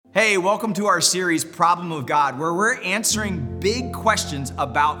Hey, welcome to our series, Problem of God, where we're answering big questions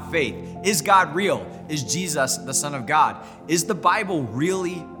about faith. Is God real? Is Jesus the Son of God? Is the Bible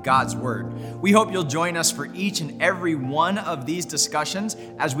really God's Word? We hope you'll join us for each and every one of these discussions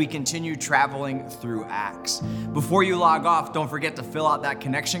as we continue traveling through Acts. Before you log off, don't forget to fill out that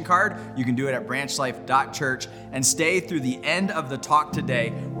connection card. You can do it at branchlife.church and stay through the end of the talk today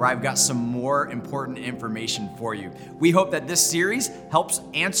where I've got some more important information for you. We hope that this series helps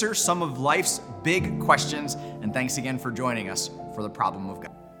answer some of life's big questions, and thanks again for joining us for the Problem of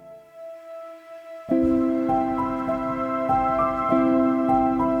God.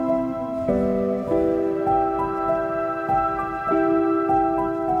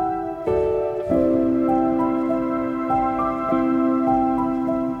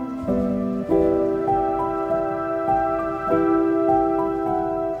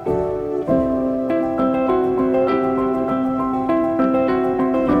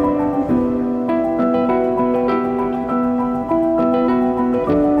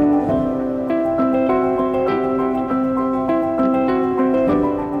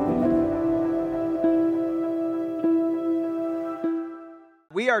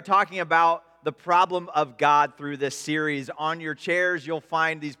 We are talking about the problem of God through this series. On your chairs, you'll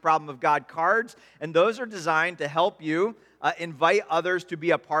find these problem of God cards, and those are designed to help you invite others to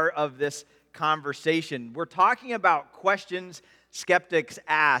be a part of this conversation. We're talking about questions skeptics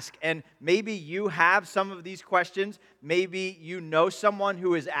ask, and maybe you have some of these questions. Maybe you know someone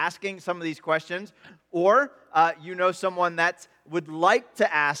who is asking some of these questions, or you know someone that would like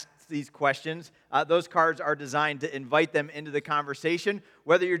to ask these questions. Those cards are designed to invite them into the conversation.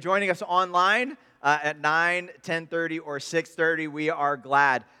 Whether you're joining us online at 9, 10:30, or 6:30, we are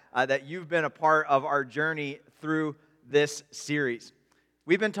glad that you've been a part of our journey through this series.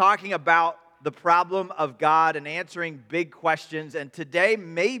 We've been talking about the problem of God and answering big questions, and today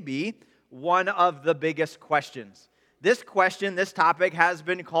may be one of the biggest questions. This question, this topic, has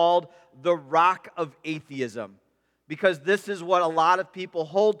been called the rock of atheism, because this is what a lot of people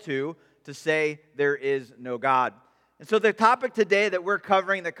hold to say there is no God. And so the topic today that we're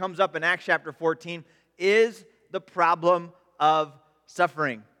covering that comes up in Acts chapter 14 is the problem of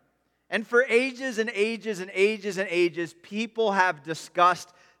suffering. And for ages and ages and ages and ages, people have discussed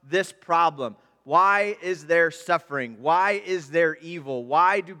this problem. Why is there suffering? Why is there evil?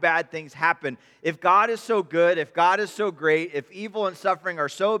 Why do bad things happen? If God is so good, if God is so great, if evil and suffering are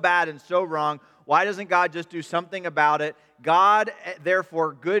so bad and so wrong, why doesn't God just do something about it? God,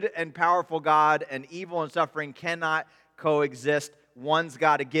 therefore, good and powerful God and evil and suffering cannot coexist. One's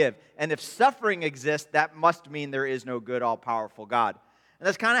got to give. And if suffering exists, that must mean there is no good, all-powerful God. And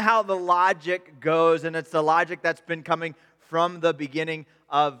that's kind of how the logic goes, and it's the logic that's been coming from the beginning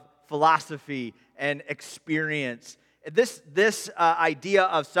of philosophy and experience. This idea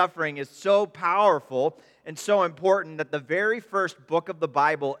of suffering is so powerful and so important that the very first book of the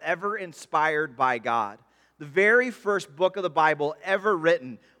Bible ever inspired by God, the very first book of the Bible ever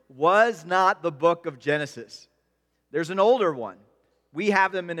written, was not the book of Genesis. There's an older one. We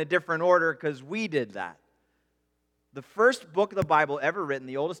have them in a different order because we did that. The first book of the Bible ever written,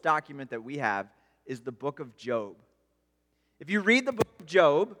 the oldest document that we have, is the book of Job. If you read the book of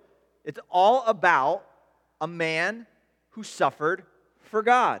Job, it's all about a man who suffered for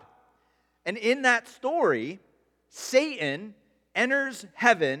God. And in that story, Satan enters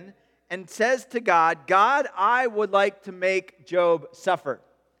heaven and says to God, God, I would like to make Job suffer.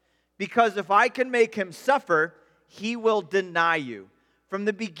 Because if I can make him suffer, he will deny you. From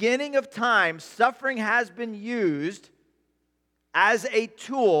the beginning of time, suffering has been used as a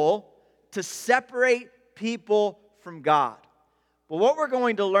tool to separate people from God. But what we're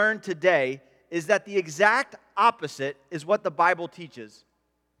going to learn today is that the exact opposite is what the Bible teaches.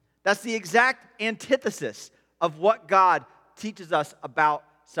 That's the exact antithesis of what God teaches us about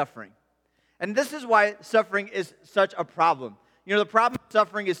suffering. And this is why suffering is such a problem. You know, the problem of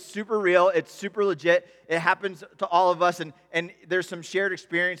suffering is super real. It's super legit. It happens to all of us, and there's some shared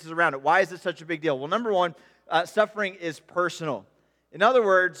experiences around it. Why is this such a big deal? Well, number one, suffering is personal. In other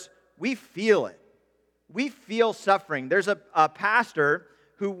words, we feel it. We feel suffering. There's a pastor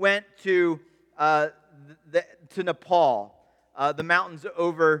who went to Nepal, the mountains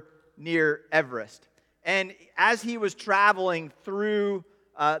over near Everest. And as he was traveling through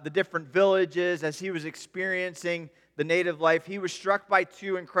the different villages, as he was experiencing the native life, he was struck by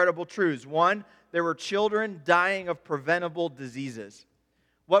two incredible truths. One, there were children dying of preventable diseases.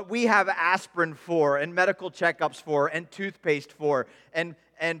 What we have aspirin for, and medical checkups for, and toothpaste for, and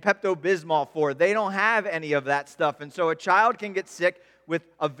Pepto-Bismol for, they don't have any of that stuff. And so a child can get sick with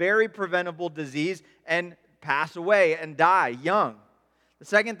a very preventable disease and pass away and die young. The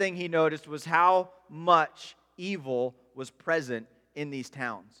second thing he noticed was how much evil was present in these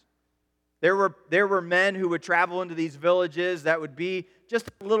towns. There were men who would travel into these villages that would be just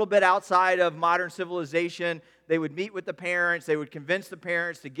a little bit outside of modern civilization. They would meet with the parents. They would convince the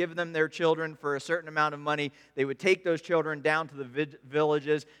parents to give them their children for a certain amount of money. They would take those children down to the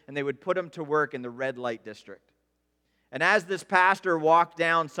villages, and they would put them to work in the red light district. And as this pastor walked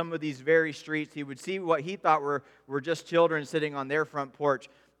down some of these very streets, he would see what he thought were just children sitting on their front porch,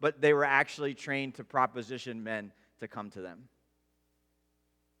 but they were actually trained to proposition men to come to them.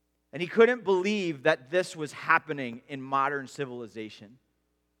 And he couldn't believe that this was happening in modern civilization.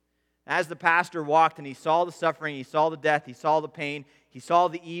 As the pastor walked and he saw the suffering, he saw the death, he saw the pain, he saw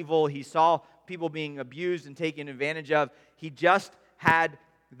the evil, he saw people being abused and taken advantage of, he just had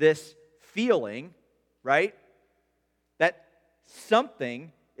this feeling, right, that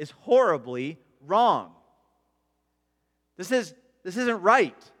something is horribly wrong. This isn't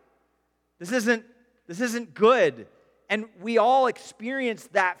right. This isn't good. And we all experience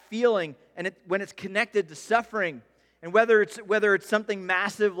that feeling, and when it's connected to suffering, and whether it's something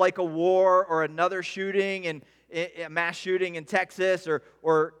massive like a war or another shooting and a mass shooting in Texas,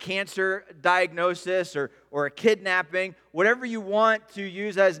 or cancer diagnosis, or a kidnapping, whatever you want to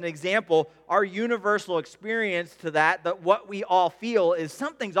use as an example, our universal experience to that what we all feel is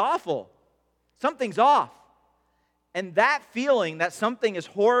something's awful, something's off, and that feeling that something is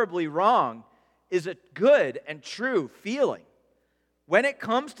horribly wrong is a good and true feeling. When it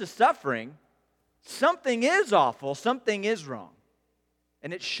comes to suffering, something is awful, something is wrong.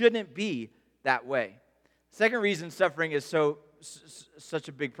 And it shouldn't be that way. Second reason suffering is such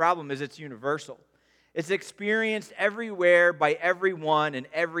a big problem is it's universal. It's experienced everywhere by everyone and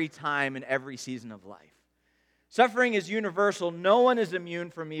every time in every season of life. Suffering is universal. No one is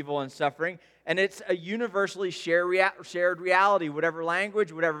immune from evil and suffering, and it's a universally shared reality, whatever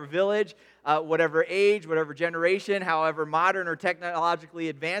language, whatever village, whatever age, whatever generation, however modern or technologically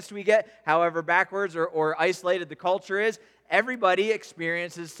advanced we get, however backwards or isolated the culture is, everybody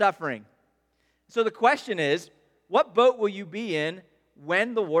experiences suffering. So the question is, what boat will you be in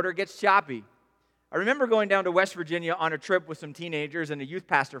when the water gets choppy? I remember going down to West Virginia on a trip with some teenagers and a youth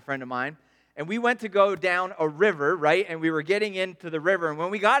pastor friend of mine, and we went to go down a river, right? And we were getting into the river. And when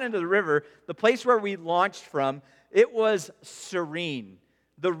we got into the river, the place where we launched from, it was serene.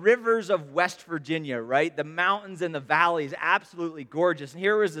 The rivers of West Virginia, right? The mountains and the valleys, absolutely gorgeous. And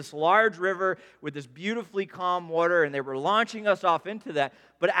here was this large river with this beautifully calm water, and they were launching us off into that.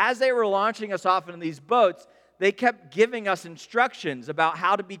 But as they were launching us off into these boats, they kept giving us instructions about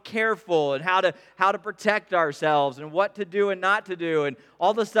how to be careful and how to protect ourselves and what to do and not to do. And all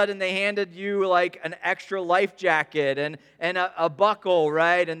of a sudden, they handed you like an extra life jacket and a buckle,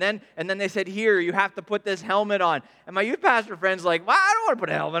 right? And then they said, here, you have to put this helmet on. And my youth pastor friend's like, well, I don't want to put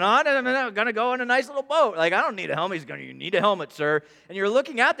a helmet on. I'm going to go in a nice little boat. Like, I don't need a helmet. He's going, you need a helmet, sir. And you're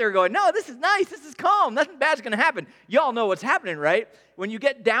looking out there going, no, this is nice. This is calm. Nothing bad's going to happen. Y'all know what's happening, right? When you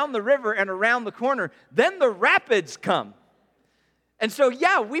get down the river and around the corner, then the rapids come. And so,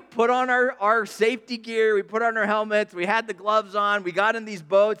 yeah, we put on our safety gear, we put on our helmets, we had the gloves on, we got in these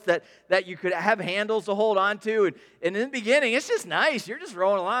boats that you could have handles to hold on to. And in the beginning, it's just nice. You're just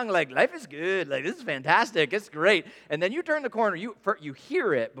rolling along like, life is good, like, this is fantastic, it's great. And then you turn the corner, you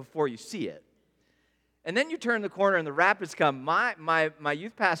hear it before you see it. And then you turn the corner and the rapids come. My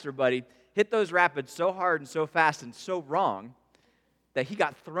youth pastor buddy hit those rapids so hard and so fast and so wrong that he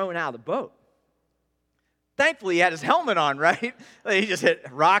got thrown out of the boat. Thankfully, he had his helmet on, right? He just hit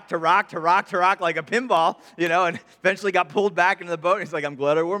rock to rock to rock to rock like a pinball, and eventually got pulled back into the boat. And he's like, I'm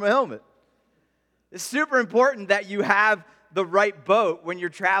glad I wore my helmet. It's super important that you have the right boat when you're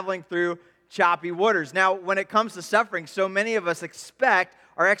traveling through choppy waters. Now, when it comes to suffering, so many of us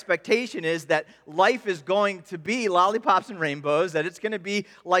our expectation is that life is going to be lollipops and rainbows, that it's going to be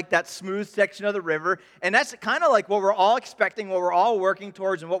like that smooth section of the river. And that's kind of like what we're all expecting, what we're all working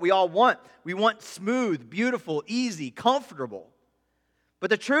towards, and what we all want. We want smooth, beautiful, easy, comfortable. But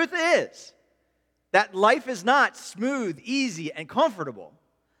the truth is that life is not smooth, easy, and comfortable.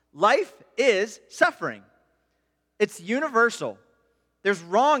 Life is suffering. It's universal. There's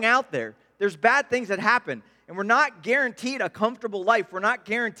wrong out there. There's bad things that happen. And we're not guaranteed a comfortable life. We're not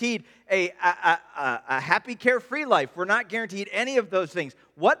guaranteed a happy, carefree life. We're not guaranteed any of those things.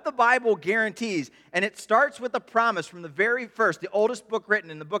 What the Bible guarantees, and it starts with a promise from the very first, the oldest book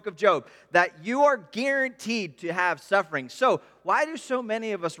written in the book of Job, that you are guaranteed to have suffering. So why do so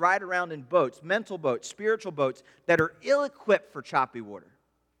many of us ride around in boats, mental boats, spiritual boats, that are ill-equipped for choppy water?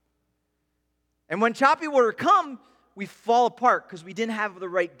 And when choppy water comes, we fall apart because we didn't have the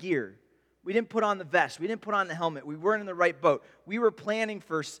right gear. We didn't put on the vest. We didn't put on the helmet. We weren't in the right boat. We were planning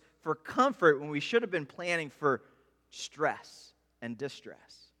for comfort when we should have been planning for stress and distress.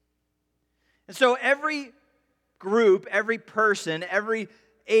 And so every group, every person, every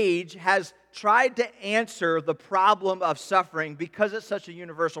age has tried to answer the problem of suffering because it's such a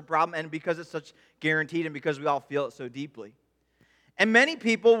universal problem and because it's such guaranteed and because we all feel it so deeply. And many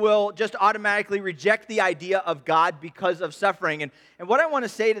people will just automatically reject the idea of God because of suffering. And what I want to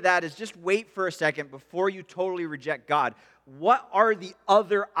say to that is just wait for a second before you totally reject God. What are the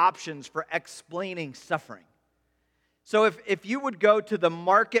other options for explaining suffering? So if you would go to the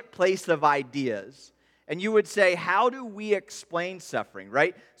marketplace of ideas and you would say, how do we explain suffering,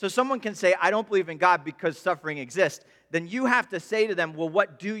 right? So someone can say, I don't believe in God because suffering exists. Then you have to say to them, well,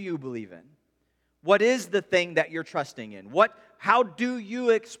 what do you believe in? What is the thing that you're trusting in? How do you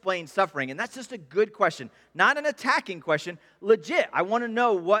explain suffering? And that's just a good question, not an attacking question, legit. I want to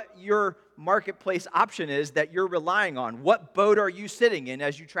know what your marketplace option is that you're relying on. What boat are you sitting in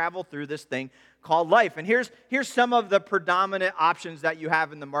as you travel through this thing called life? And here's some of the predominant options that you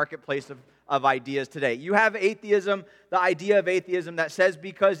have in the marketplace of ideas today. You have atheism, the idea of atheism that says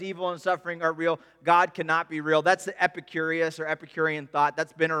because evil and suffering are real, God cannot be real. That's the Epicurean thought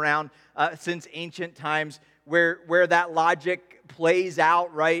that's been around since ancient times, where that logic plays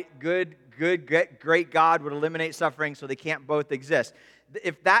out, right? Good, great God would eliminate suffering, so they can't both exist.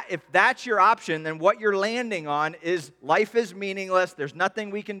 If that's your option, then what you're landing on is life is meaningless. There's nothing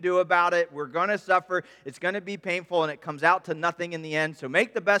we can do about it. We're going to suffer. It's going to be painful, and it comes out to nothing in the end. So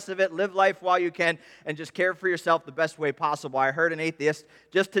make the best of it. Live life while you can, and just care for yourself the best way possible. I heard an atheist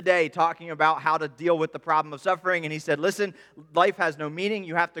just today talking about how to deal with the problem of suffering, and he said, listen, life has no meaning.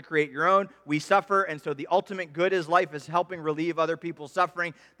 You have to create your own. We suffer, and so the ultimate good is life is helping relieve other people's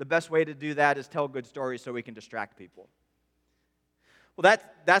suffering. The best way to do that is tell good stories so we can distract people. Well,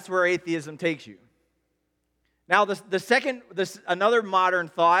 that's where atheism takes you. Now, another modern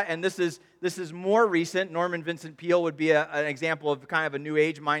thought, and this is more recent. Norman Vincent Peale would be an example of kind of a new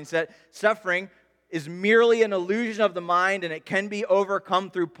age mindset. Suffering is merely an illusion of the mind, and it can be overcome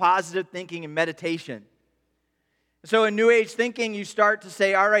through positive thinking and meditation. So in New Age thinking, you start to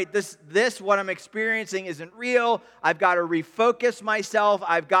say, all right, this what I'm experiencing isn't real. I've got to refocus myself.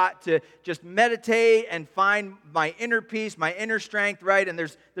 I've got to just meditate and find my inner peace, my inner strength, right? And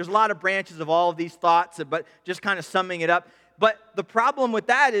there's a lot of branches of all of these thoughts, but just kind of summing it up. But the problem with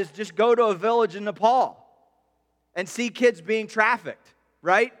that is just go to a village in Nepal and see kids being trafficked,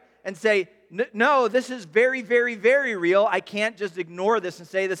 right? And say, no, this is very, very, very real. I can't just ignore this and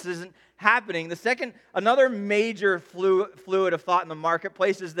say this isn't happening. Another major fluid of thought in the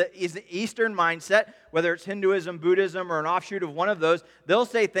marketplace is the Eastern mindset, whether it's Hinduism, Buddhism, or an offshoot of one of those. They'll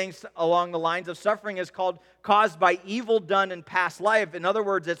say things along the lines of suffering is caused by evil done in past life. In other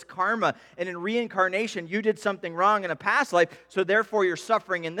words, it's karma. And in reincarnation, you did something wrong in a past life, so therefore you're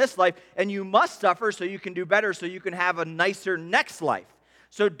suffering in this life, and you must suffer so you can do better, so you can have a nicer next life.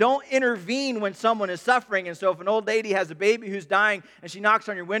 So don't intervene when someone is suffering. And so if an old lady has a baby who's dying and she knocks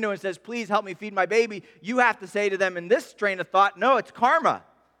on your window and says, please help me feed my baby, you have to say to them in this train of thought, no, it's karma.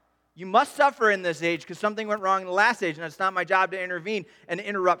 You must suffer in this age because something went wrong in the last age, and it's not my job to intervene and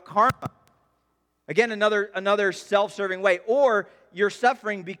interrupt karma. Again, another self-serving way. Or you're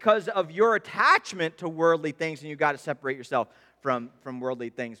suffering because of your attachment to worldly things, and you've got to separate yourself from worldly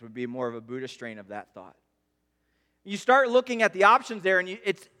things, would be more of a Buddhist strain of that thought. You start looking at the options there, and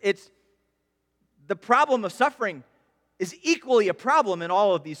it's the problem of suffering is equally a problem in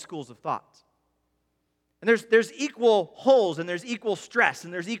all of these schools of thought. And there's equal holes, and there's equal stress,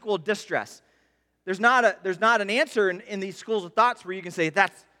 and there's equal distress. There's not an answer in these schools of thoughts where you can say,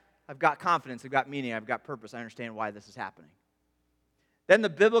 I've got confidence, I've got meaning, I've got purpose, I understand why this is happening. Then the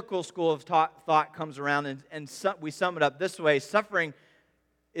biblical school of thought comes around, and we sum it up this way: suffering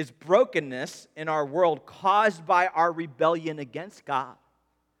is brokenness in our world caused by our rebellion against God,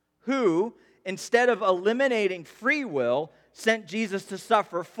 who, instead of eliminating free will, sent Jesus to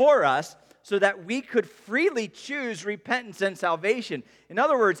suffer for us so that we could freely choose repentance and salvation. In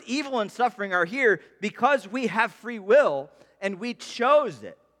other words, evil and suffering are here because we have free will and we chose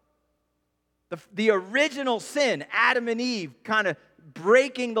it. The original sin, Adam and Eve, kind of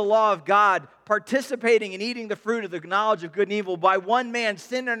breaking the law of God, participating in eating the fruit of the knowledge of good and evil. By one man,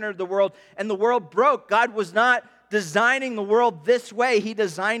 sin entered the world, and the world broke. God was not designing the world this way. He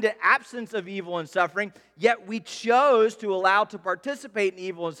designed an absence of evil and suffering, yet we chose to allow to participate in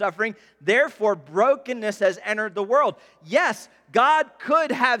evil and suffering. Therefore, brokenness has entered the world. Yes, God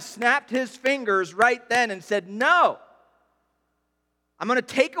could have snapped his fingers right then and said, no, I'm going to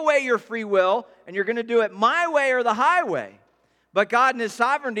take away your free will, and you're going to do it my way or the highway. But God in his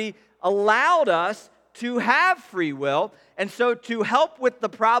sovereignty allowed us to have free will. And so to help with the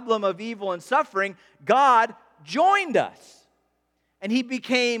problem of evil and suffering, God joined us. And he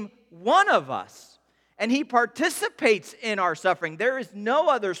became one of us. And he participates in our suffering. There is no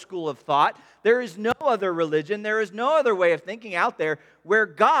other school of thought. There is no other religion. There is no other way of thinking out there where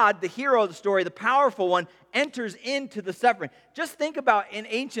God, the hero of the story, the powerful one, enters into the suffering. Just think about in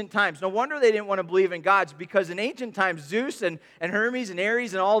ancient times. No wonder they didn't want to believe in gods, because in ancient times, Zeus and Hermes and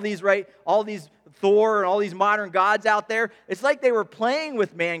Ares and all these Thor and all these modern gods out there, it's like they were playing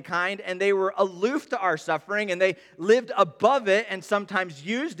with mankind and they were aloof to our suffering and they lived above it and sometimes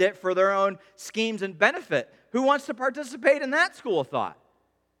used it for their own schemes and benefit. Who wants to participate in that school of thought?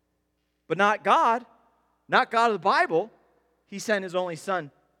 But not God. Not God of the Bible. He sent his only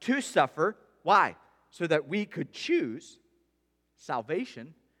son to suffer. Why? So that we could choose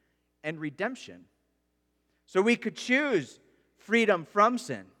salvation and redemption. So we could choose freedom from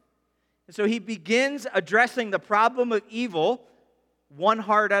sin. And so he begins addressing the problem of evil one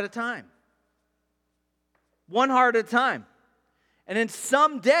heart at a time. One heart at a time. And then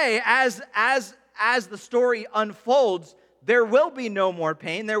someday, as the story unfolds, there will be no more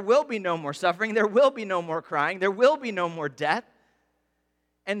pain, there will be no more suffering, there will be no more crying, there will be no more death.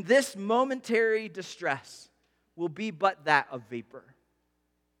 And this momentary distress will be but that of vapor.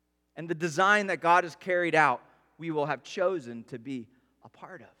 And the design that God has carried out, we will have chosen to be a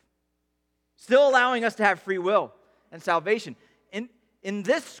part of. Still allowing us to have free will and salvation. In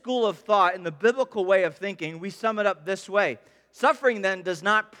this school of thought, in the biblical way of thinking, we sum it up this way. Suffering then does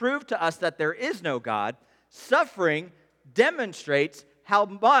not prove to us that there is no God. Suffering demonstrates how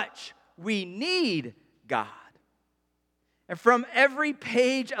much we need God. And from every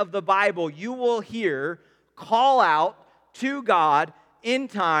page of the Bible, you will hear call out to God in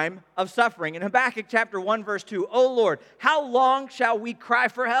time of suffering. In Habakkuk chapter 1, verse 2, "O Lord, how long shall we cry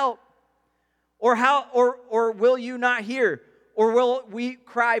for help? Or will you not hear? Or will we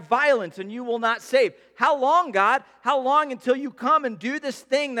cry violence and you will not save? How long, God? How long until you come and do this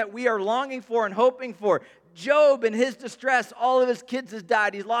thing that we are longing for and hoping for?" Job, in his distress, all of his kids has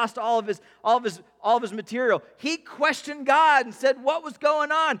died. He's lost all of his material. He questioned God and said, "What was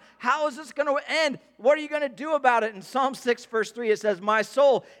going on? How is this going to end? What are you going to do about it?" In Psalm 6, verse 3, it says, "My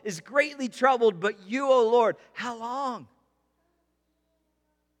soul is greatly troubled, but you, O Lord, how long?"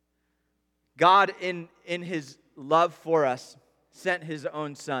 God, in his love for us, sent his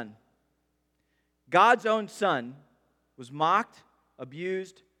own son. God's own son was mocked,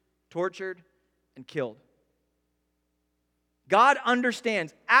 abused, tortured, and killed. God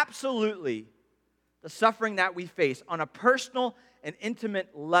understands absolutely the suffering that we face on a personal and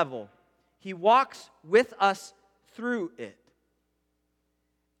intimate level. He walks with us through it.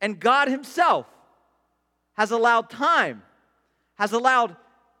 And God himself has allowed time, has allowed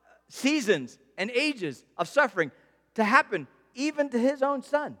seasons and ages of suffering to happen even to his own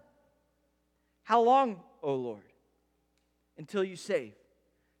son. How long, O Lord, until you save?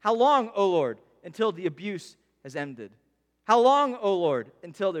 How long, O Lord, until the abuse has ended? How long, O Lord,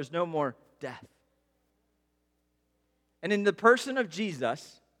 until there's no more death? And in the person of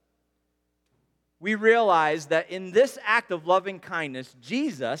Jesus, we realize that in this act of loving kindness,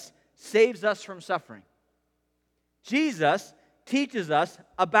 Jesus saves us from suffering. Jesus teaches us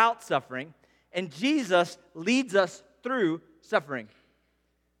about suffering, and Jesus leads us through suffering.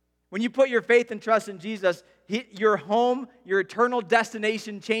 When you put your faith and trust in Jesus, your home, your eternal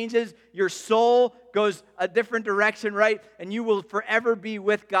destination changes. Your soul goes a different direction, right? And you will forever be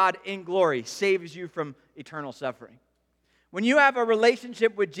with God in glory. Saves you from eternal suffering. When you have a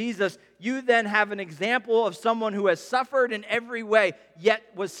relationship with Jesus, you then have an example of someone who has suffered in every way, yet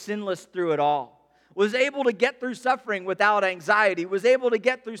was sinless through it all. Was able to get through suffering without anxiety, was able to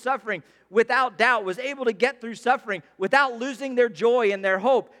get through suffering without doubt, was able to get through suffering without losing their joy and their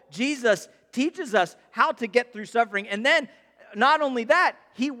hope. Jesus teaches us how to get through suffering. And then, not only that,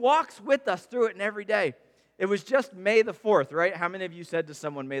 he walks with us through it in every day. It was just May the 4th, right? How many of you said to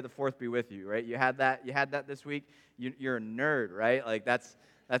someone, "May the 4th be with you," right? You had that this week? You're a nerd, right? Like, that's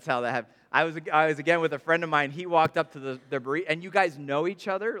how that happened. I was again with a friend of mine. He walked up to the burrito, and you guys know each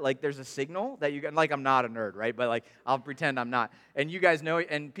other. Like, there's a signal that you like. I'm not a nerd, right? But like, I'll pretend I'm not. And you guys know,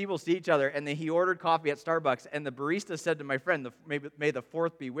 and people see each other. And then he ordered coffee at Starbucks, and the barista said to my friend, "May the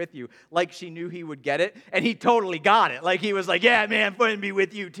 4th be with you," like she knew he would get it, and he totally got it. Like, he was like, "Yeah, man, 4th be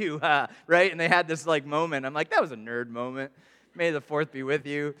with you too," right? And they had this like moment. I'm like, that was a nerd moment. May the 4th be with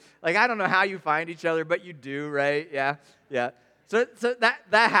you. Like, I don't know how you find each other, but you do, right? Yeah. So that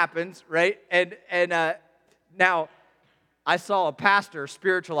happens, right? And now I saw a pastor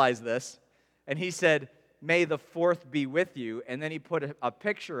spiritualize this, and he said, may the fourth be with you. And then he put a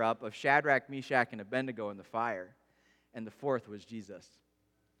picture up of Shadrach, Meshach, and Abednego in the fire. And the fourth was Jesus.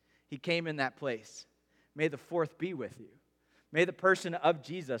 He came in that place. May the fourth be with you. May the person of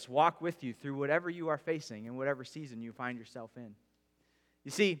Jesus walk with you through whatever you are facing and whatever season you find yourself in.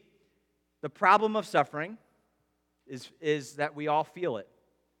 You see, the problem of suffering is that we all feel it.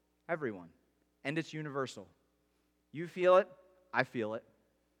 Everyone. And it's universal. You feel it. I feel it.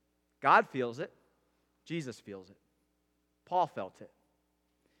 God feels it. Jesus feels it. Paul felt it.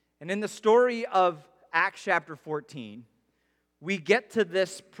 And in the story of Acts chapter 14, we get to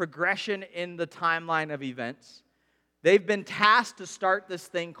this progression in the timeline of events. They've been tasked to start this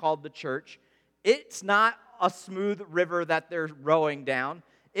thing called the church. It's not a smooth river that they're rowing down.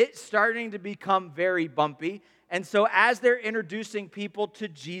 It's starting to become very bumpy. And so as they're introducing people to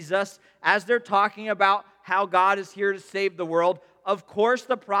Jesus, as they're talking about how God is here to save the world, of course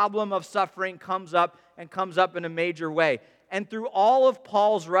the problem of suffering comes up and comes up in a major way. And through all of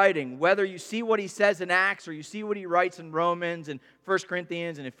Paul's writing, whether you see what he says in Acts or you see what he writes in Romans and 1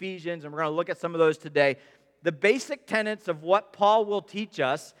 Corinthians and Ephesians, and we're going to look at some of those today, the basic tenets of what Paul will teach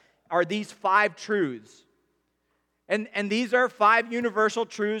us are these 5 truths. And these are 5 universal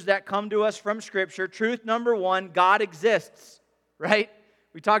truths that come to us from Scripture. Truth number 1, God exists, right?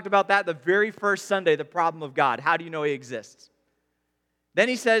 We talked about that the very first Sunday, the problem of God. How do you know He exists? Then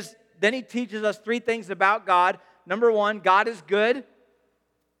he teaches us 3 things about God. Number 1, God is good.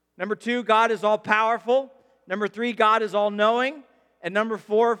 Number 2, God is all-powerful. Number 3, God is all-knowing. And number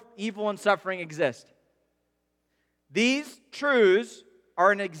 4, evil and suffering exist. These truths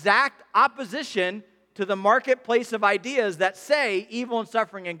are an exact opposition to the marketplace of ideas that say evil and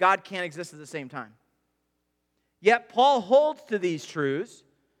suffering and God can't exist at the same time. Yet Paul holds to these truths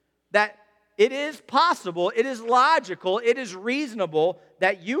that it is possible, it is logical, it is reasonable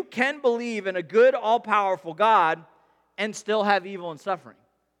that you can believe in a good, all-powerful God and still have evil and suffering.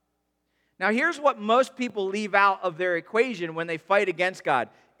 Now, here's what most people leave out of their equation when they fight against God.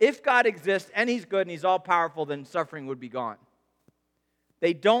 If God exists and He's good and He's all-powerful, then suffering would be gone.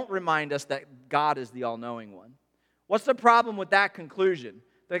 They don't remind us that God is the all-knowing one. What's the problem with that conclusion?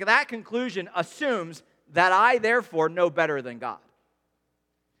 That conclusion assumes that I, therefore, know better than God.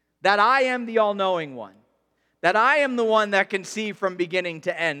 That I am the all-knowing one. That I am the one that can see from beginning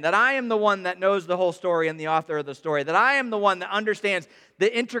to end. That I am the one that knows the whole story and the author of the story. That I am the one that understands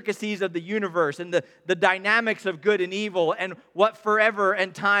the intricacies of the universe and the dynamics of good and evil and what forever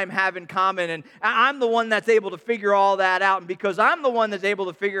and time have in common. And I'm the one that's able to figure all that out. And because I'm the one that's able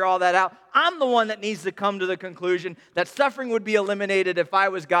to figure all that out, I'm the one that needs to come to the conclusion that suffering would be eliminated if I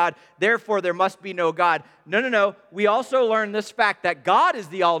was God. Therefore, there must be no God. No. We also learn this fact that God is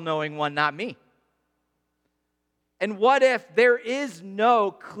the all-knowing one, not me. And what if there is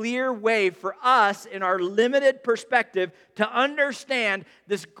no clear way for us in our limited perspective to understand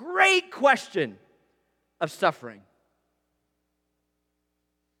this great question of suffering?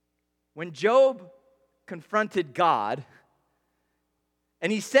 When Job confronted God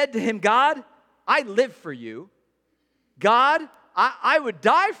and he said to him, God, I live for you. God, I would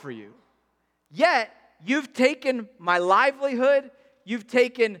die for you. Yet you've taken my livelihood, you've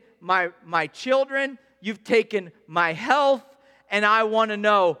taken my children, you've taken my health, and I want to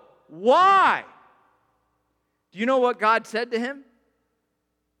know why. Do you know what God said to him?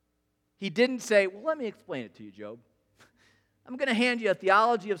 He didn't say, well, let me explain it to you, Job. I'm going to hand you a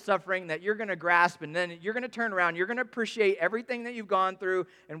theology of suffering that you're going to grasp, and then you're going to turn around. You're going to appreciate everything that you've gone through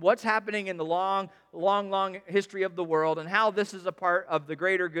and what's happening in the long history of the world and how this is a part of the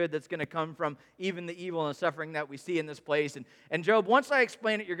greater good that's going to come from even the evil and the suffering that we see in this place. And Job, once I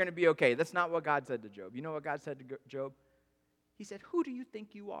explain it, you're going to be okay. That's not what God said to Job. You know what God said to Job? He said, who do you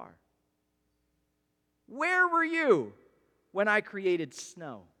think you are? Where were you when I created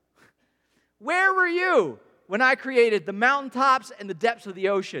snow? Where were you when I created the mountaintops and the depths of the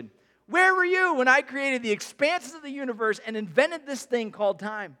ocean? Where were you when I created the expanses of the universe and invented this thing called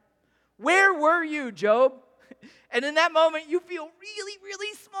time? Where were you, Job? And in that moment, you feel really,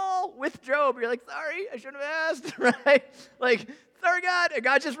 really small with Job. You're like, sorry, I should have asked, right? Like, sorry, God. And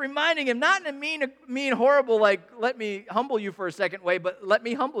God's just reminding him, not in a mean, horrible, like, let me humble you for a second way, but let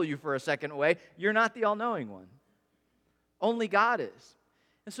me humble you for a second way. You're not the all-knowing one. Only God is.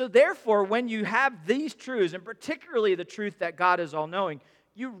 And so therefore, when you have these truths, and particularly the truth that God is all-knowing,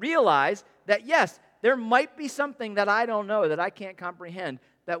 you realize that, yes, there might be something that I don't know, that I can't comprehend,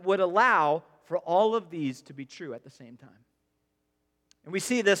 that would allow for all of these to be true at the same time. And we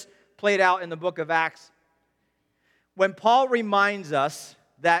see this played out in the book of Acts. When Paul reminds us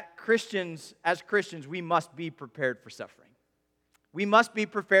that as Christians, we must be prepared for suffering. We must be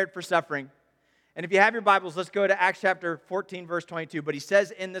prepared for suffering. And if you have your Bibles, let's go to Acts chapter 14, verse 22. But he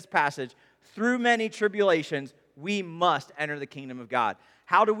says in this passage, through many tribulations, we must enter the kingdom of God.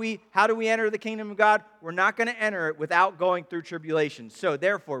 How do we enter the kingdom of God? We're not going to enter it without going through tribulation. So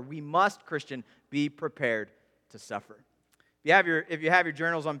therefore, we must, Christian, be prepared to suffer. If you have your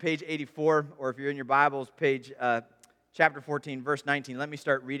journals on page 84, or if you're in your Bibles, chapter 14, verse 19, let me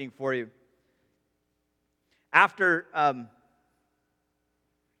start reading for you. After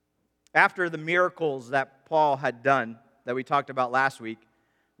the miracles that Paul had done, that we talked about last week,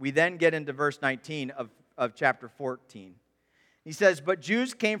 we then get into verse 19 of chapter 14. He says, but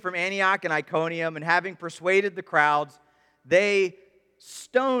Jews came from Antioch and Iconium, and having persuaded the crowds, they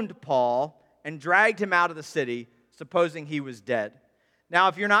stoned Paul and dragged him out of the city, supposing he was dead. Now,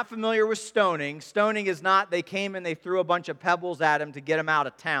 if you're not familiar with stoning is not they came and they threw a bunch of pebbles at him to get him out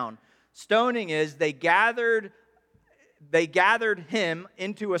of town. Stoning is they gathered him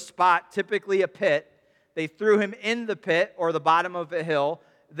into a spot, typically a pit. They threw him in the pit or the bottom of a hill.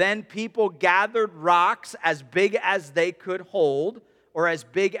 Then people gathered rocks as big as they could hold or as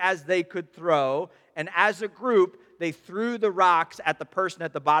big as they could throw. And as a group, they threw the rocks at the person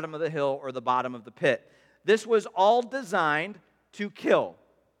at the bottom of the hill or the bottom of the pit. This was all designed to kill.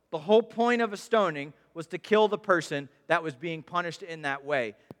 The whole point of a stoning was to kill the person that was being punished in that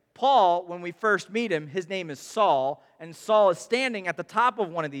way. Paul, when we first meet him, his name is Saul, and Saul is standing at the top of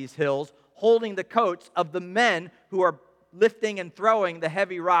one of these hills holding the coats of the men who are lifting and throwing the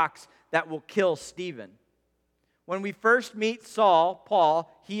heavy rocks that will kill Stephen. When we first meet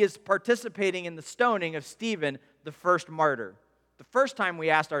Paul, he is participating in the stoning of Stephen, the first martyr. The first time we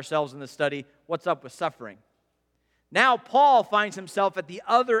asked ourselves in the study, what's up with suffering? Now Paul finds himself at the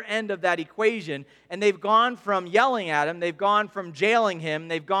other end of that equation, and they've gone from yelling at him, they've gone from jailing him,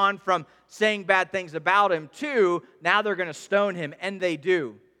 they've gone from saying bad things about him to now they're going to stone him, and they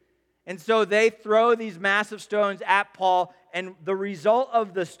do. And so they throw these massive stones at Paul, and the result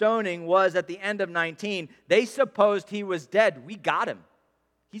of the stoning was at the end of 19, they supposed he was dead. We got him.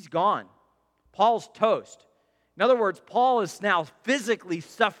 He's gone. Paul's toast. In other words, Paul is now physically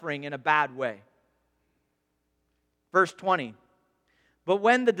suffering in a bad way. Verse 20, but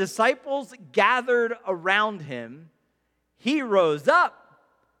when the disciples gathered around him, he rose up.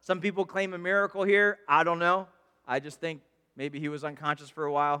 Some people claim a miracle here. I don't know. I just think maybe he was unconscious for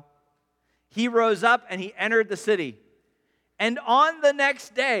a while. He rose up and he entered the city. And on the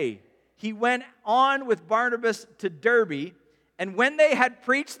next day, he went on with Barnabas to Derbe. And when they had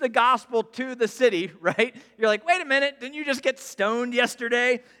preached the gospel to the city, right? You're like, wait a minute, didn't you just get stoned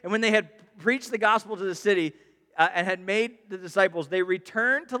yesterday? And when they had preached the gospel to the city and had made the disciples, they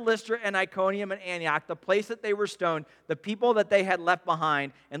returned to Lystra and Iconium and Antioch, the place that they were stoned, the people that they had left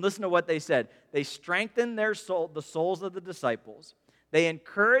behind. And listen to what they said. They strengthened the souls of the disciples. They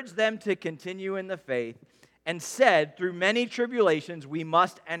encouraged them to continue in the faith and said, through many tribulations, we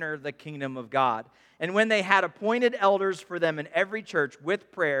must enter the kingdom of God. And when they had appointed elders for them in every church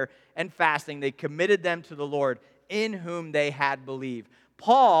with prayer and fasting, they committed them to the Lord, in whom they had believed.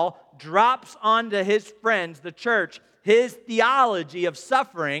 Paul drops onto his friends, the church, his theology of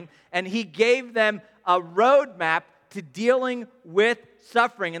suffering, and he gave them a roadmap to dealing with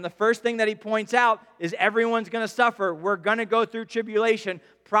suffering. And the first thing that he points out is everyone's going to suffer. We're going to go through tribulation.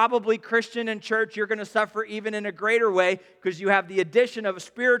 Probably Christian and church, you're going to suffer even in a greater way because you have the addition of a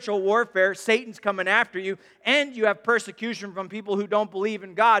spiritual warfare. Satan's coming after you, and you have persecution from people who don't believe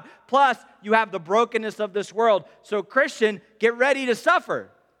in God. Plus, you have the brokenness of this world. So Christian, get ready to suffer.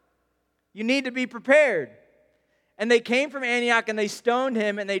 You need to be prepared. And they came from Antioch, and they stoned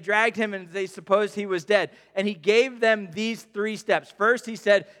him, and they dragged him, and they supposed he was dead. And he gave them these 3 steps. First, he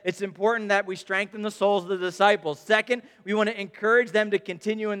said, it's important that we strengthen the souls of the disciples. Second, we want to encourage them to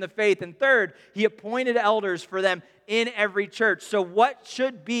continue in the faith. And third, he appointed elders for them in every church. So what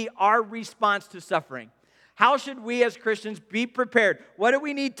should be our response to suffering? How should we as Christians be prepared? What do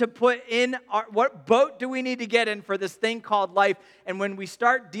we need to put in what boat do we need to get in for this thing called life? And when we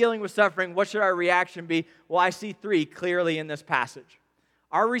start dealing with suffering, what should our reaction be? Well, I see 3 clearly in this passage.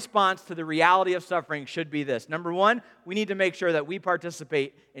 Our response to the reality of suffering should be this. Number 1, we need to make sure that we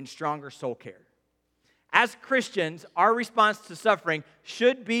participate in stronger soul care. As Christians, our response to suffering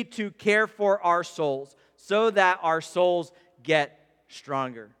should be to care for our souls so that our souls get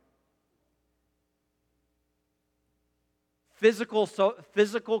stronger. Physical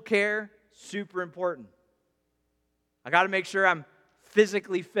care, super important. I got to make sure I'm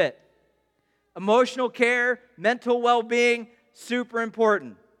physically fit. Emotional care, mental well-being, super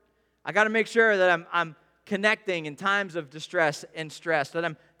important. I got to make sure that I'm connecting in times of distress and stress,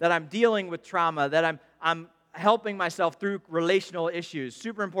 that I'm dealing with trauma, that I'm helping myself through relational issues.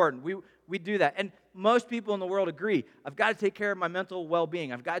 Super important. We do that. And most people in the world agree, I've got to take care of my mental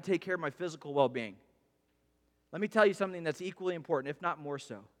well-being. I've got to take care of my physical well-being. Let me tell you something that's equally important, if not more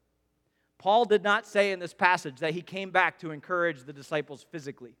so. Paul did not say in this passage that he came back to encourage the disciples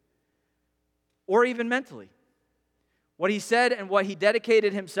physically or even mentally. What he said and what he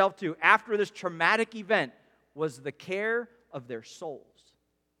dedicated himself to after this traumatic event was the care of their souls.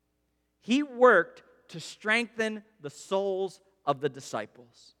 He worked to strengthen the souls of the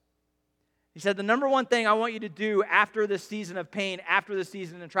disciples. He said, the number one thing I want you to do after this season of pain, after this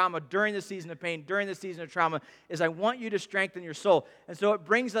season of trauma, during this season of pain, during this season of trauma, is I want you to strengthen your soul. And so it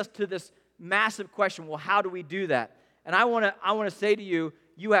brings us to this massive question, well, how do we do that? And I want to say to you,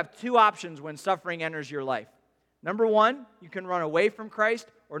 you have two options when suffering enters your life. Number one, you can run away from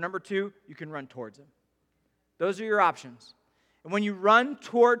Christ, or number two, you can run towards Him. Those are your options. And when you run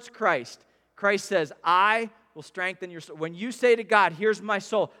towards Christ, Christ says, I will strengthen your soul. When you say to God, here's my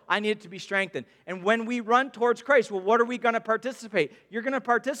soul, I need it to be strengthened. And when we run towards Christ, well, what are we going to participate? You're going to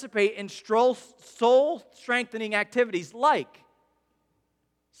participate in soul-strengthening activities like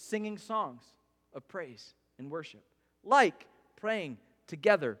singing songs of praise and worship, like praying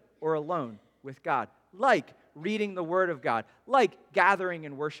together or alone with God, like reading the Word of God, like gathering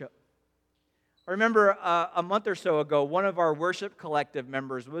in worship. I remember a month or so ago, one of our worship collective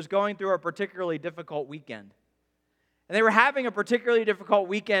members was going through a particularly difficult weekend. And they were having a particularly difficult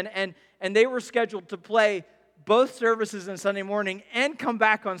weekend, and they were scheduled to play both services on Sunday morning and come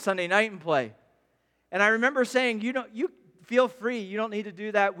back on Sunday night and play. And I remember saying, you feel free. You don't need to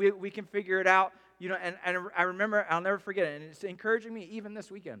do that. We can figure it out. And I remember, I'll never forget it, and it's encouraging me even this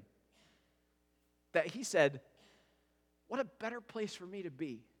weekend, that he said, what a better place for me to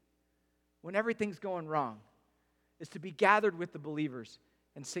be when everything's going wrong is to be gathered with the believers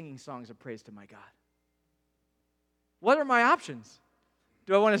and singing songs of praise to my God. What are my options?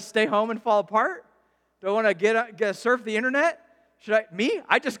 Do I want to stay home and fall apart? Do I want to get surf the internet?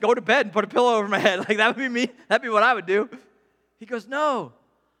 I just go to bed and put a pillow over my head. Like, that would be me. That'd be what I would do. He goes, no,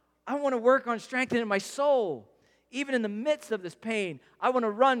 I want to work on strengthening my soul. Even in the midst of this pain, I want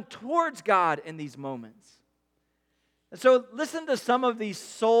to run towards God in these moments. And so listen to some of these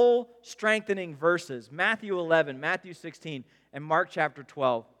soul-strengthening verses. Matthew 11, Matthew 16, and Mark chapter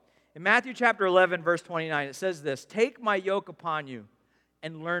 12. In Matthew chapter 11, verse 29, it says this, take my yoke upon you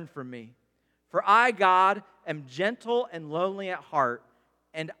and learn from me. For I, God, am gentle and lowly at heart,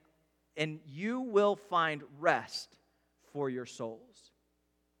 and you will find rest for your souls.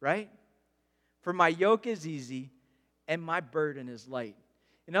 Right? For my yoke is easy and my burden is light.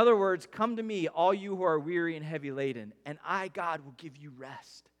 In other words, come to me, all you who are weary and heavy laden, and I, God, will give you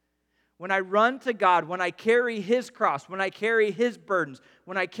rest. When I run to God, when I carry His cross, when I carry His burdens,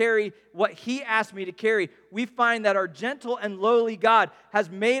 when I carry what He asked me to carry, we find that our gentle and lowly God has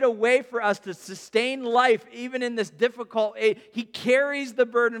made a way for us to sustain life even in this difficult age. He carries the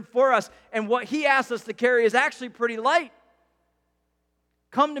burden for us, and what He asks us to carry is actually pretty light.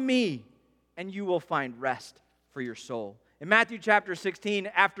 Come to me, and you will find rest for your soul. In Matthew chapter 16,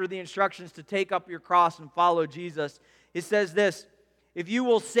 after the instructions to take up your cross and follow Jesus, it says this, if you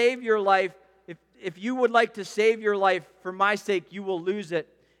will save your life, if you would like to save your life for my sake, you will lose it.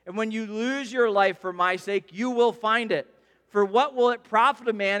 And when you lose your life for my sake, you will find it. For what will it profit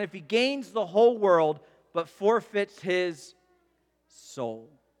a man if he gains the whole world but forfeits his soul?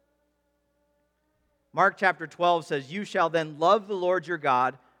 Mark chapter 12 says, you shall then love the Lord your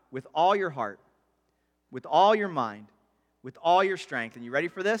God with all your heart, with all your mind, with all your strength. And you ready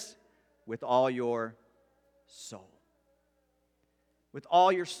for this? With all your soul. With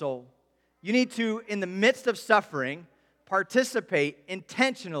all your soul. You need to, in the midst of suffering, participate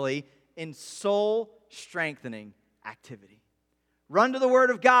intentionally in soul-strengthening activity. Run to the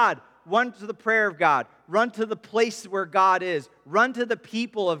Word of God. Run to the prayer of God. Run to the place where God is. Run to the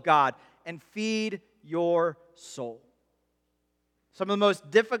people of God and feed your soul. Some of the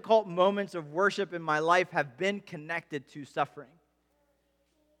most difficult moments of worship in my life have been connected to suffering.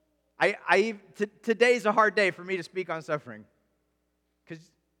 Today's a hard day for me to speak on suffering.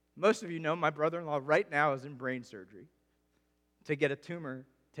 Because most of you know my brother-in-law right now is in brain surgery to get a tumor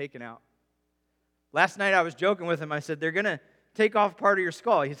taken out. Last night I was joking with him. I said, they're going to take off part of your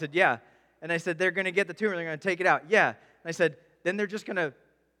skull. He said, yeah. And I said, they're going to get the tumor. They're going to take it out. Yeah. And I said, then they're just going to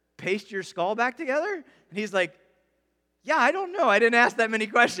paste your skull back together? And he's like, yeah, I don't know. I didn't ask that many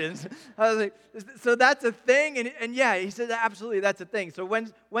questions. I was like, so that's a thing? And yeah, he said, absolutely, that's a thing. So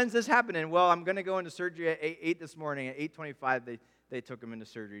when's this happening? Well, I'm going to go into surgery at 8 this morning. At 8:25, they took him into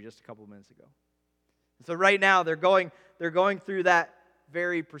surgery just a couple minutes ago. So right now, they're going through that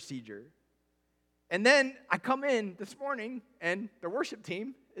very procedure. And then I come in this morning, and the worship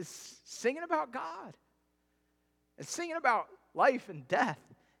team is singing about God. It's singing about life and death.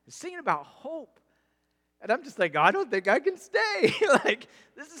 It's singing about hope. And I'm just like, I don't think I can stay. Like,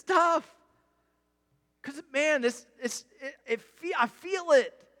 this is tough. Because, man, I feel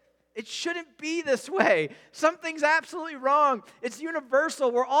it. It shouldn't be this way. Something's absolutely wrong. It's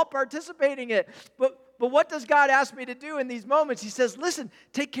universal. We're all participating in it. But what does God ask me to do in these moments? He says, listen,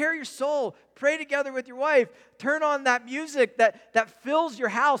 take care of your soul. Pray together with your wife. Turn on that music that fills your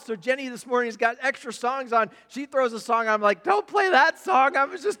house. So Jenny this morning has got extra songs on. She throws a song on. I'm like, don't play that song. I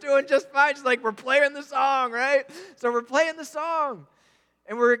was just doing just fine. She's like, we're playing the song, right? So we're playing the song.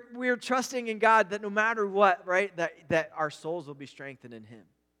 And we're trusting in God that no matter what, right, that our souls will be strengthened in Him.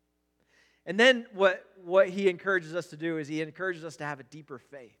 And then what He encourages us to do is He encourages us to have a deeper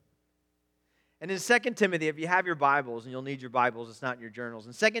faith. And in 2 Timothy, if you have your Bibles, and you'll need your Bibles, it's not in your journals.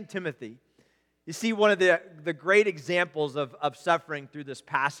 In 2 Timothy, you see one of the great examples of suffering through this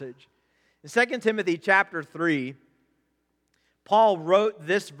passage. In 2 Timothy chapter 3, Paul wrote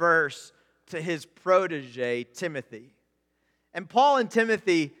this verse to his protege, Timothy. And Paul and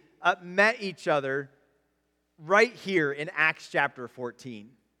Timothy met each other right here in Acts chapter 14.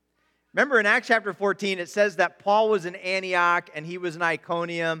 Remember in Acts chapter 14, it says that Paul was in Antioch and he was in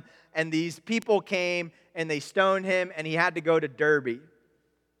Iconium, and these people came and they stoned him and he had to go to Derbe.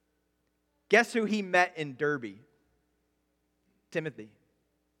 Guess who he met in Derbe? Timothy.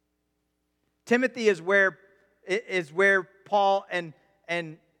 Timothy is where Paul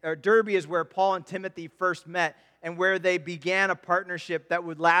or Derbe is where Paul and Timothy first met, and where they began a partnership that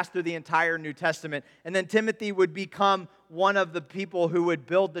would last through the entire New Testament. And then Timothy would become one of the people who would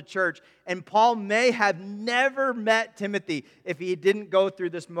build the church. And Paul may have never met Timothy if he didn't go through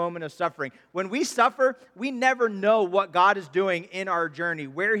this moment of suffering. When we suffer, we never know what God is doing in our journey,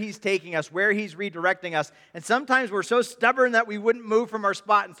 where He's taking us, where He's redirecting us. And sometimes we're so stubborn that we wouldn't move from our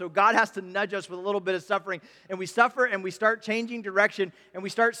spot. And so God has to nudge us with a little bit of suffering. And we suffer and we start changing direction, and we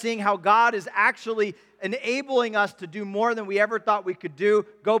start seeing how God is actually enabling us to do more than we ever thought we could do,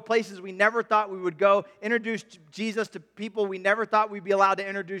 go places we never thought we would go, introduce Jesus to people we never thought we'd be allowed to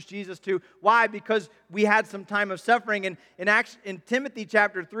introduce Jesus to. Why? Because we had some time of suffering. And in Timothy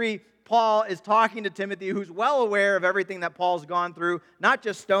chapter 3, Paul is talking to Timothy, who's well aware of everything that Paul's gone through, not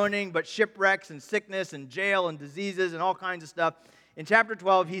just stoning, but shipwrecks and sickness and jail and diseases and all kinds of stuff. In chapter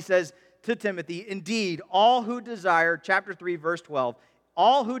 12, he says to Timothy, indeed, all who desire, chapter 3, verse 12,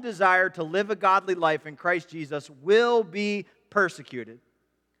 all who desire to live a godly life in Christ Jesus will be persecuted,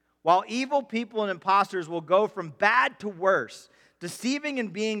 while evil people and impostors will go from bad to worse, deceiving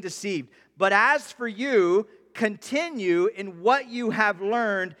and being deceived. But as for you, continue in what you have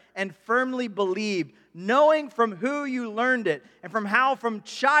learned and firmly believed, knowing from who you learned it, and from how from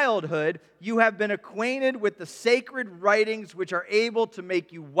childhood you have been acquainted with the sacred writings which are able to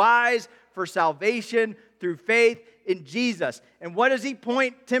make you wise for salvation through faith in Jesus. And what does he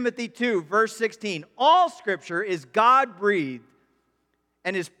point Timothy to? Verse 16, all Scripture is God-breathed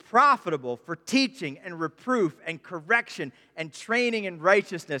and is profitable for teaching and reproof and correction and training in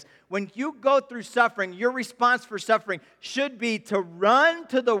righteousness. When you go through suffering, your response for suffering should be to run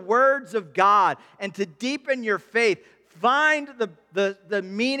to the words of God and to deepen your faith. Find the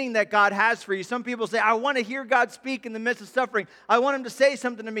meaning that God has for you. Some people say, I want to hear God speak in the midst of suffering. I want Him to say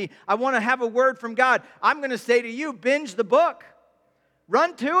something to me. I want to have a word from God. I'm going to say to you, binge the book.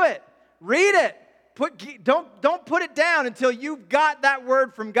 Run to it. Read it. Don't put it down until you've got that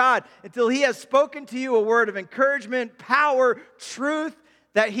word from God, until He has spoken to you a word of encouragement, power, truth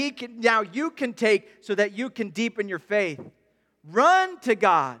that you can take so that you can deepen your faith. Run to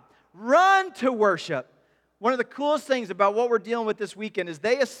God. Run to worship. One of the coolest things about what we're dealing with this weekend is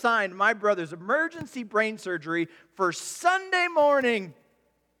they assigned my brother's emergency brain surgery for Sunday morning.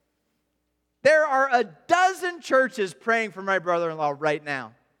 There are a dozen churches praying for my brother-in-law right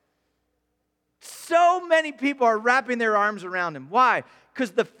now. So many people are wrapping their arms around him. Why?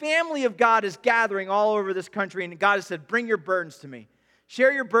 Because the family of God is gathering all over this country, and God has said, bring your burdens to me.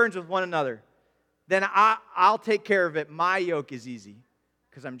 Share your burdens with one another. Then I'll take care of it. My yoke is easy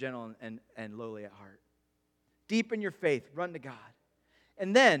because I'm gentle and lowly at heart. Deepen your faith. Run to God.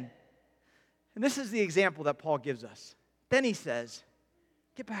 And this is the example that Paul gives us. Then he says,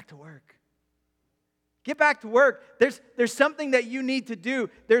 get back to work. Get back to work. There's something that you need to do.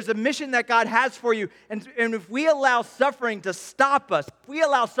 There's a mission that God has for you. And if we allow suffering to stop us, if we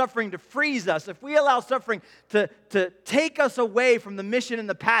allow suffering to freeze us, if we allow suffering to take us away from the mission and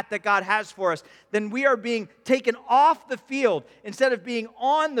the path that God has for us, then we are being taken off the field instead of being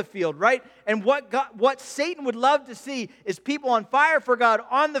on the field, right? And what Satan would love to see is people on fire for God,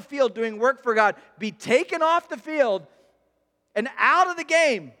 on the field, doing work for God, be taken off the field and out of the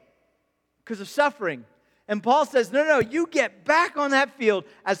game because of suffering. And Paul says, no, you get back on that field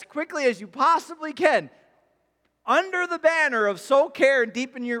as quickly as you possibly can under the banner of soul care and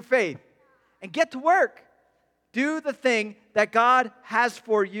deepen your faith and get to work. Do the thing that God has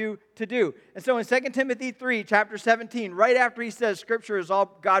for you to do. And so in 2 Timothy 3, chapter 17, right after he says Scripture is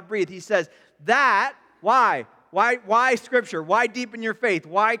all God-breathed, he says that, why? Why Scripture? Why deepen your faith?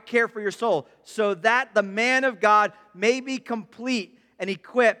 Why care for your soul? So that the man of God may be complete and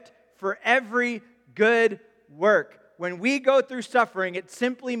equipped for every good work. When we go through suffering, it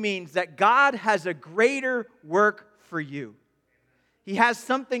simply means that God has a greater work for you. He has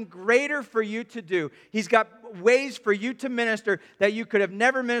something greater for you to do. He's got ways for you to minister that you could have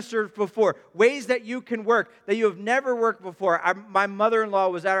never ministered before. Ways that you can work that you have never worked before. My mother-in-law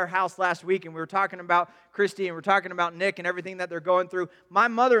was at our house last week, and we were talking about Christy, and we're talking about Nick and everything that they're going through. My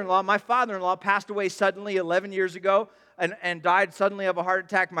mother-in-law, my father-in-law, passed away suddenly 11 years ago and died suddenly of a heart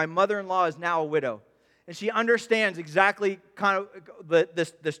attack. My mother-in-law is now a widow. And she understands exactly kind of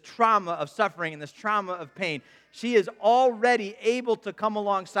this trauma of suffering and this trauma of pain. She is already able to come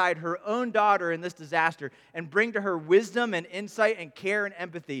alongside her own daughter in this disaster and bring to her wisdom and insight and care and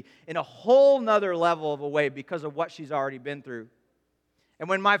empathy in a whole nother level of a way because of what she's already been through. And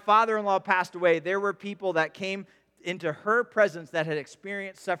when my father-in-law passed away, there were people that came into her presence that had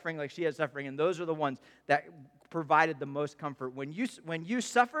experienced suffering like she had suffering, and those are the ones that provided the most comfort. When you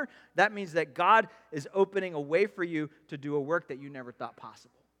suffer, that means that God is opening a way for you to do a work that you never thought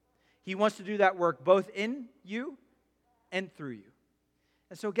possible. He wants to do that work both in you and through you.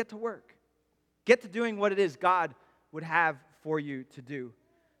 And so get to work. Get to doing what it is God would have for you to do.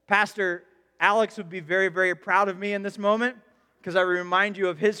 Pastor Alex would be very, very proud of me in this moment because I remind you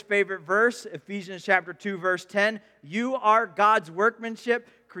of his favorite verse, Ephesians chapter 2, verse 10. You are God's workmanship,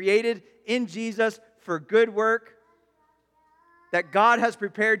 created in Jesus for good work that God has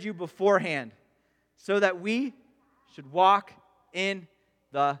prepared you beforehand so that we should walk in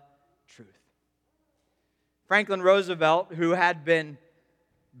the truth. Franklin Roosevelt, who had been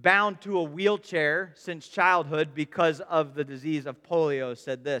bound to a wheelchair since childhood because of the disease of polio,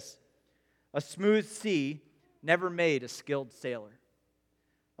 said this: "A smooth sea never made a skilled sailor."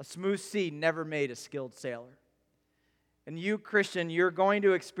 A smooth sea never made a skilled sailor. And you, Christian, you're going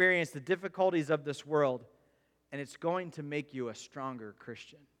to experience the difficulties of this world, and it's going to make you a stronger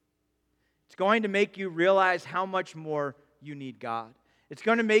Christian. It's going to make you realize how much more you need God. It's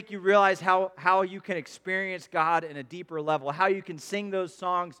going to make you realize how you can experience God in a deeper level, how you can sing those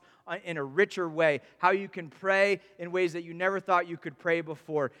songs in a richer way, how you can pray in ways that you never thought you could pray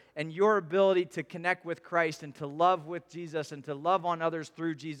before, and your ability to connect with Christ and to love with Jesus and to love on others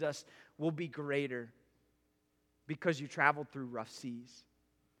through Jesus will be greater because you traveled through rough seas.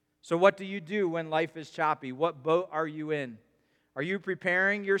 So what do you do when life is choppy? What boat are you in? Are you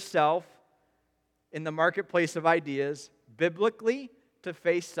preparing yourself in the marketplace of ideas biblically to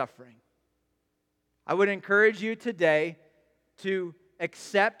face suffering? I would encourage you today to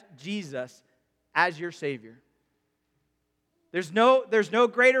accept Jesus as your Savior. There's no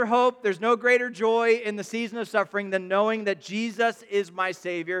greater hope, there's no greater joy in the season of suffering than knowing that Jesus is my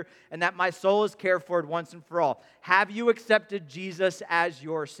Savior and that my soul is cared for once and for all. Have you accepted Jesus as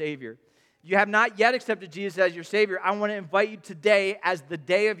your Savior? If you have not yet accepted Jesus as your Savior, I want to invite you today, as the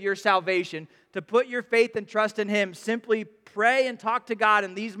day of your salvation, to put your faith and trust in Him. Simply pray and talk to God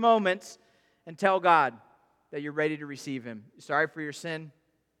in these moments and tell God that you're ready to receive Him. You're sorry for your sin,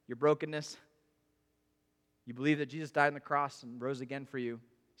 your brokenness. You believe that Jesus died on the cross and rose again for you,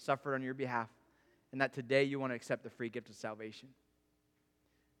 suffered on your behalf, and that today you want to accept the free gift of salvation.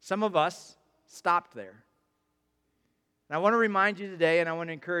 Some of us stopped there. And I want to remind you today, and I want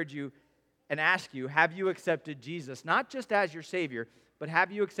to encourage you and ask you, have you accepted Jesus, not just as your Savior, but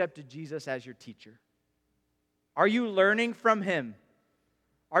have you accepted Jesus as your teacher? Are you learning from Him?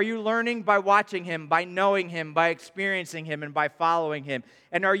 Are you learning by watching Him, by knowing Him, by experiencing Him, and by following Him?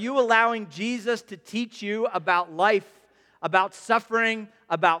 And are you allowing Jesus to teach you about life, about suffering,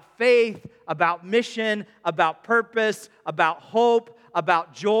 about faith, about mission, about purpose, about hope,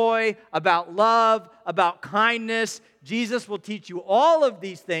 about joy, about love, about kindness? Jesus will teach you all of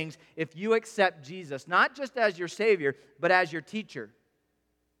these things if you accept Jesus, not just as your Savior, but as your teacher.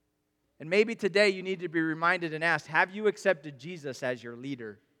 And maybe today you need to be reminded and asked, have you accepted Jesus as your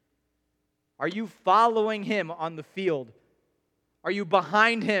leader? Are you following him on the field? Are you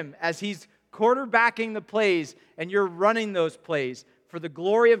behind him as he's quarterbacking the plays and you're running those plays for the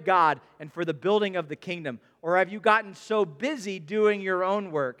glory of God and for the building of the kingdom? Or have you gotten so busy doing your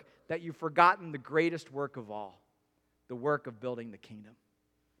own work that you've forgotten the greatest work of all, the work of building the kingdom?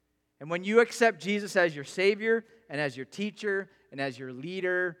 And when you accept Jesus as your Savior and as your teacher and as your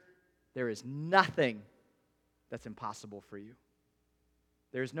leader, there is nothing that's impossible for you.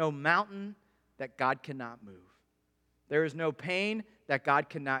 There's no mountain that God cannot move. There is no pain that God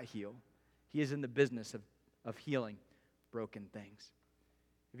cannot heal. He is in the business of healing broken things.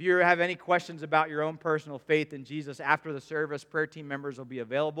 If you have any questions about your own personal faith in Jesus after the service, prayer team members will be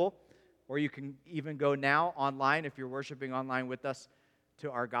available, or you can even go now online if you're worshiping online with us to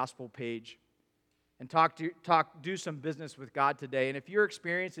our gospel page and do some business with God today. And if you're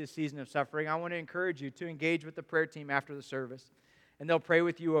experiencing a season of suffering, I want to encourage you to engage with the prayer team after the service, and they'll pray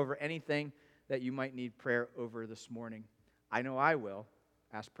with you over anything that you might need prayer over this morning. I know I will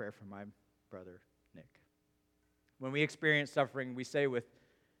ask prayer for my brother, Nick. When we experience suffering, we say with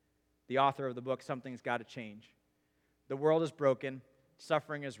the author of the book, something's got to change. The world is broken,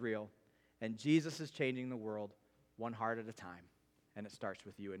 suffering is real, and Jesus is changing the world one heart at a time, and it starts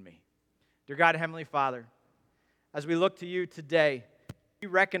with you and me. Dear God, Heavenly Father, as we look to you today, we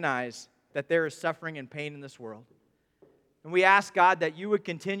recognize that there is suffering and pain in this world. And we ask, God, that you would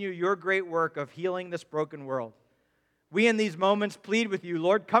continue your great work of healing this broken world. We in these moments plead with you,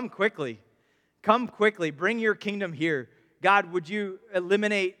 Lord, come quickly. Come quickly. Bring your kingdom here. God, would you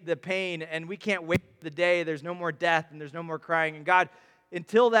eliminate the pain? And we can't wait for the day there's no more death and there's no more crying. And God,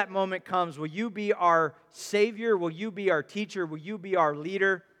 until that moment comes, will you be our Savior? Will you be our teacher? Will you be our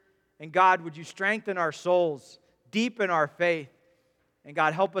leader? And God, would you strengthen our souls, deepen our faith? And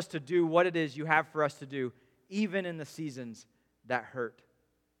God, help us to do what it is you have for us to do, even in the seasons that hurt.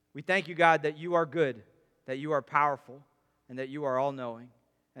 We thank you, God, that you are good, that you are powerful, and that you are all-knowing,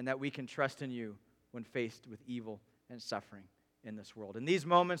 and that we can trust in you when faced with evil and suffering in this world. In these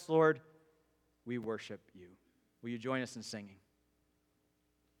moments, Lord, we worship you. Will you join us in singing?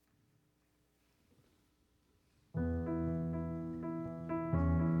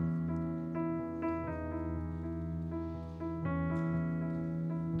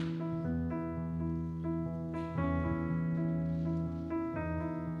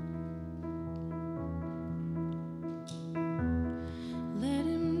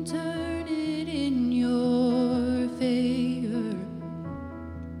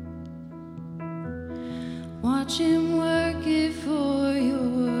 Watch him work it for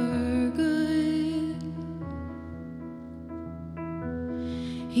your good.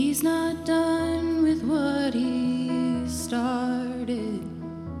 He's not done with what he started.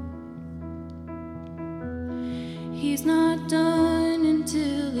 He's not done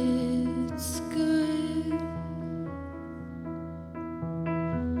until it's good.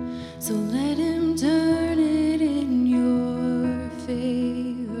 So let him turn it in your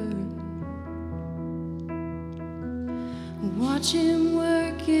favor. Watch him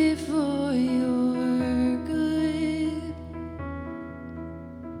work it for your good.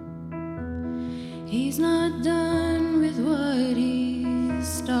 He's not done with what he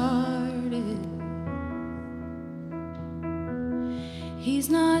started. He's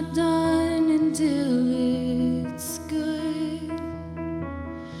not done until it's good.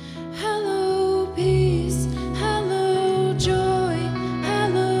 Hello, peace. Hello, joy.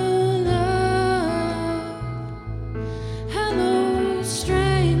 Hello, love. Hello,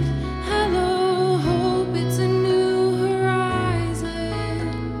 strength. Hello, hope. It's a new horizon.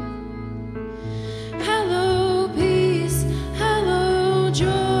 Hello, peace. Hello,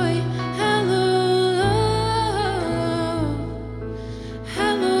 joy. Hello, love.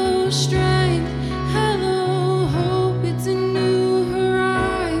 Hello, strength. Hello, hope. It's a new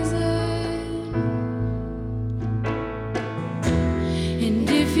horizon. And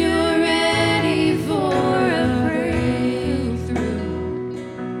if you're ready for a breakthrough,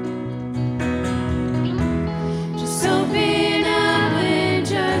 just open up and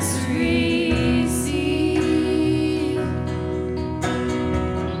just receive.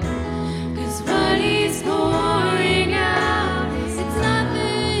 'Cause what he's pouring out, it's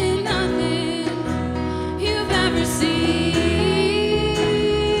nothing, nothing you've ever seen,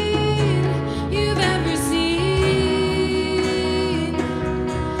 you've ever seen.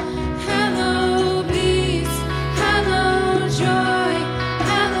 Hello, peace. Hello, joy.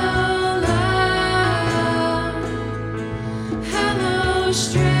 Hello, love. Hello,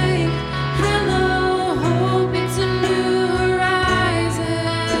 strength. Hello, hope. It's a new horizon.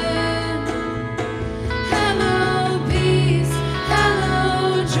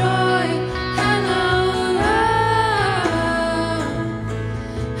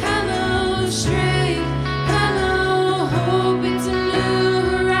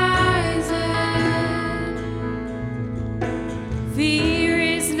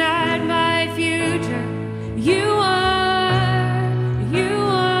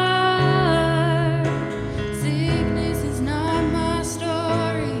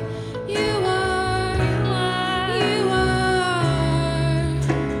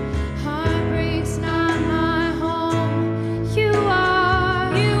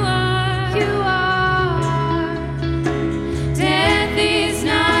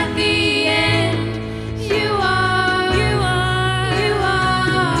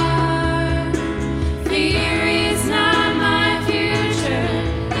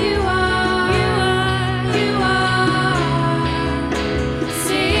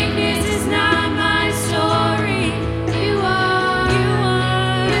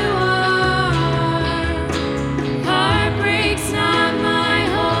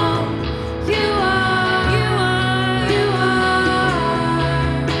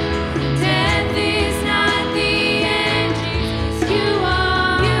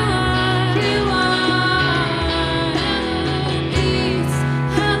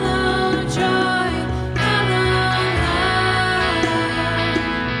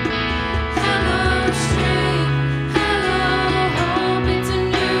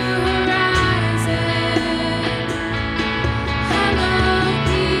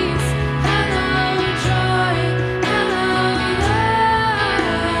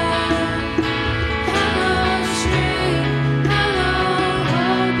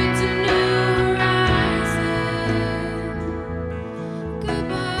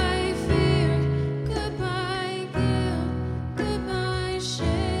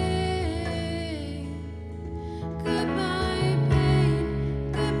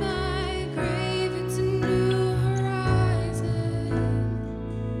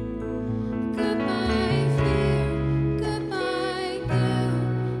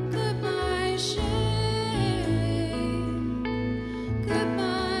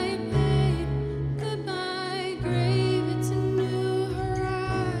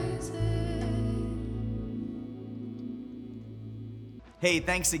 Hey,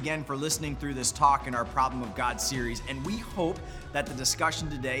 thanks again for listening through this talk in our Problem of God series, and we hope that the discussion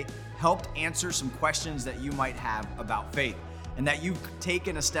today helped answer some questions that you might have about faith, and that you've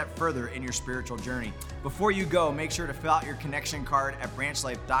taken a step further in your spiritual journey. Before you go, make sure to fill out your connection card at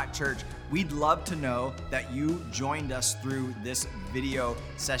branchlife.church. We'd love to know that you joined us through this video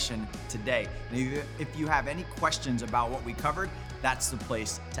session today. And if you have any questions about what we covered, that's the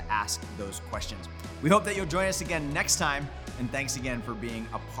place to ask those questions. We hope that you'll join us again next time, and thanks again for being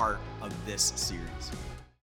a part of this series.